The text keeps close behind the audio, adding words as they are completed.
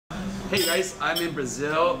Hey guys, I'm in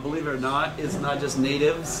Brazil. Believe it or not, it's not just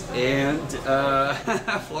natives and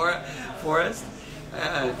forest.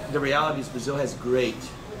 The reality is Brazil has great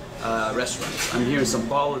restaurants. I'm here in São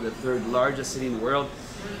Paulo, the third largest city in the world.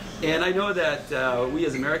 And I know that we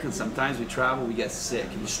as Americans, sometimes we travel, we get sick,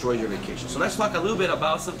 and destroy your vacation. So let's talk a little bit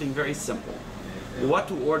about something very simple. What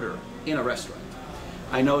to order in a restaurant.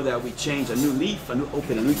 I know that we change a new leaf,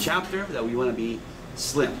 open a new chapter, that we want to be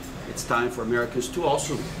slim. It's time for Americans to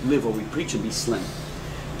also live what we preach and be slim.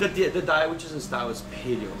 The diet, which is in style, is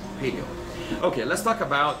paleo. Okay, let's talk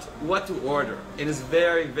about what to order. It is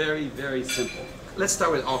very, very, very simple. Let's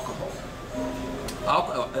start with alcohol.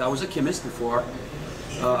 I was a chemist before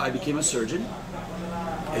I became a surgeon.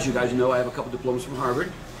 As you guys know, I have a couple diplomas from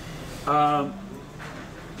Harvard.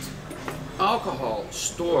 Alcohol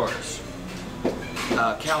stores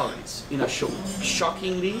calories in a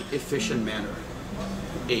shockingly efficient manner.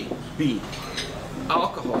 A. B.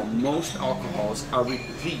 Alcohol, most alcohols are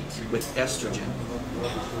replete with estrogen.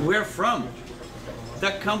 Where from?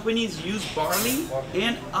 The companies use barley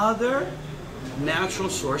and other natural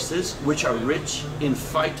sources which are rich in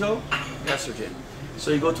phytoestrogen.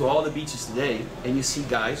 So you go to all the beaches today and you see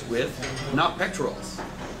guys with, not pectorals.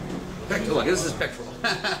 Look, this is pectoral.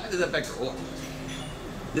 This is a pectoral.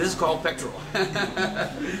 This is called pectoral.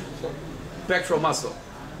 Pectoral muscle.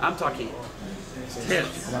 I'm talking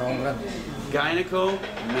tits.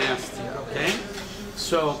 Gynecomastia, okay?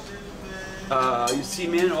 So, you see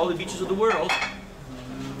men in all the beaches of the world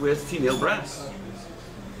with female breasts.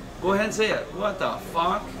 Go ahead and say it. What the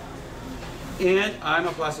fuck? And I'm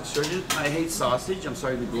a plastic surgeon. I hate sausage. I'm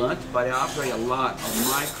sorry to be blunt, but I operate a lot of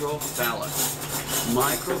microphallus.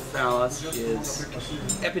 Microphallus is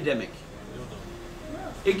epidemic.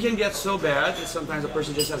 It can get so bad that sometimes a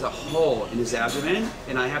person just has a hole in his abdomen,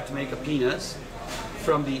 and I have to make a penis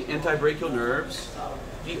from the antebrachial nerves,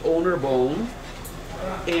 the ulnar bone,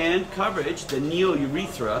 and coverage, the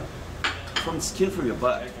neo-urethra, from the skin from your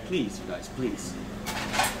butt. Please, you guys, please.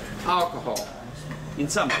 Alcohol, in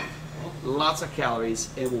summary, lots of calories.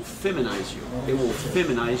 It will feminize you. It will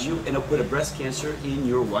feminize you, and it'll put a breast cancer in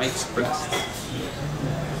your wife's breast.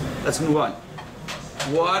 Let's move on.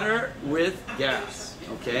 Water with gas,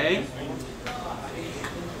 okay?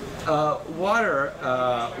 Water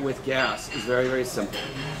with gas is very, very simple.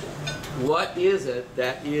 What is it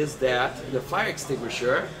that is that the fire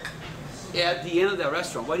extinguisher at the end of that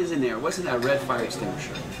restaurant? What is in there? What's in that red fire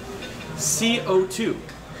extinguisher? CO2.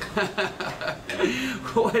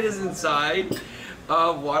 What is inside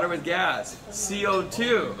of water with gas?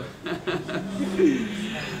 CO2.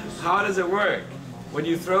 How does it work? When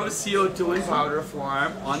you throw CO2 in powder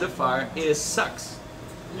form on the fire, it sucks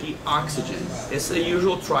the oxygen. It's the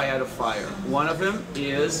usual triad of fire. One of them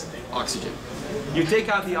is oxygen. You take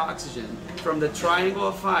out the oxygen from the triangle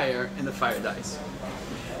of fire and the fire dies.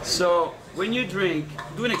 So when you drink,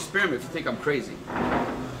 do an experiment if you think I'm crazy.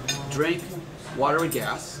 Drink water with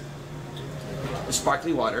gas,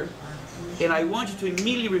 sparkling water, and I want you to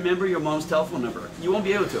immediately remember your mom's telephone number. You won't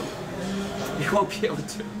be able to. You won't be able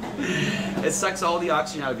to. It sucks all the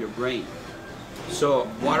oxygen out of your brain. So,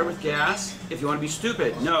 water with gas, if you want to be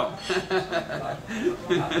stupid, no.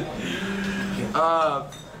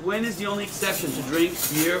 When is the only exception to drink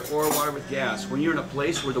beer or water with gas? When you're in a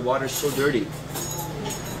place where the water is so dirty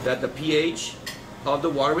that the pH of the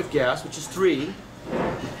water with gas, which is 3,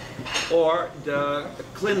 or the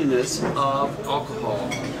cleanliness of alcohol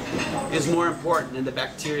is more important than the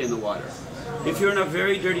bacteria in the water. If you're in a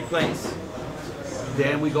very dirty place,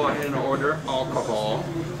 then we go ahead and order alcohol,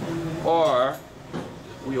 or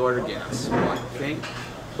we order gas, okay?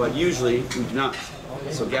 But usually we do not.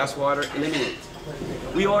 So gas water, eliminate.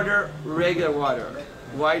 We order regular water.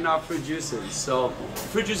 Why not fruit juices? So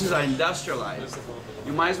fruit juices are industrialized.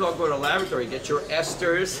 You might as well go to a laboratory, get your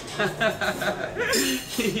esters,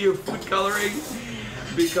 your food coloring,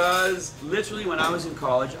 because literally when I was in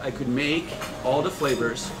college, I could make all the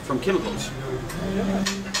flavors from chemicals.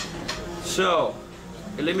 So,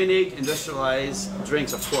 eliminate industrialized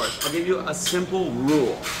drinks, of course. I'll give you a simple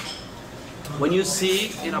rule. When you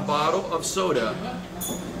see in a bottle of soda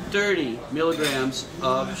 30 milligrams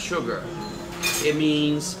of sugar, it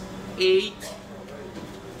means 8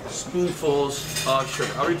 spoonfuls of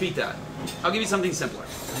sugar. I'll repeat that. I'll give you something simpler.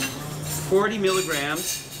 40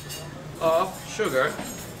 milligrams of sugar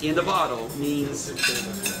in the bottle means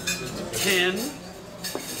 10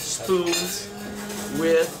 spoons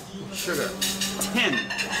with sugar. 10.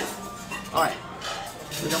 All right,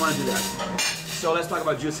 we don't want to do that. So let's talk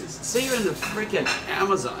about juices. Say you're in the freaking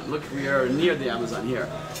Amazon. Look, we are near the Amazon here.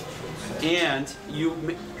 and you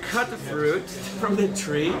cut the fruit from the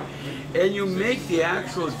tree and you make the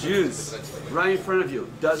actual juice right in front of you.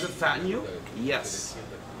 Does it fatten you? Yes.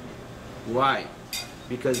 Why?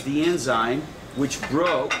 Because the enzyme which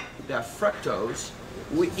broke that fructose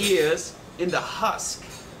is in the husk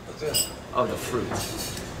of the fruit.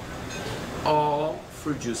 All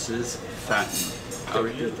fruit juices fatten. I'll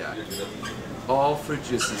repeat that. All fruit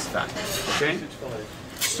juices fatten. Okay?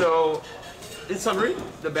 So, in summary,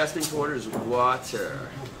 the best thing to order is water.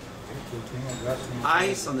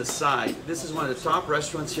 Ice on the side. This is one of the top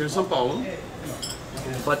restaurants here in São Paulo,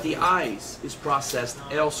 but the ice is processed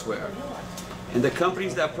elsewhere. And the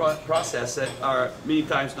companies that process it are many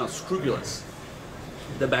times not scrupulous.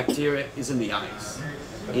 The bacteria is in the ice.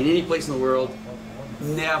 In any place in the world,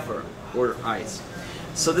 never order ice.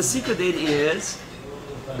 So the secret then is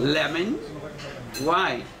lemon.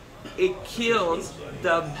 Why? It kills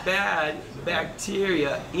the bad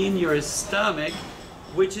bacteria in your stomach,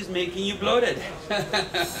 which is making you bloated.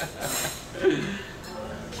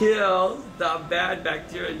 Kill the bad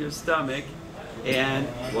bacteria in your stomach, and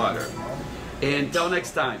water. And until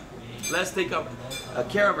next time, let's take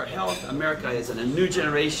care of our health. America is in a new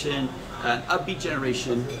generation, an upbeat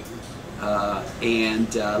generation,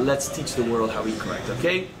 and let's teach the world how we eat correct,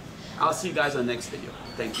 okay? I'll see you guys on the next video.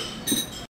 Thank you.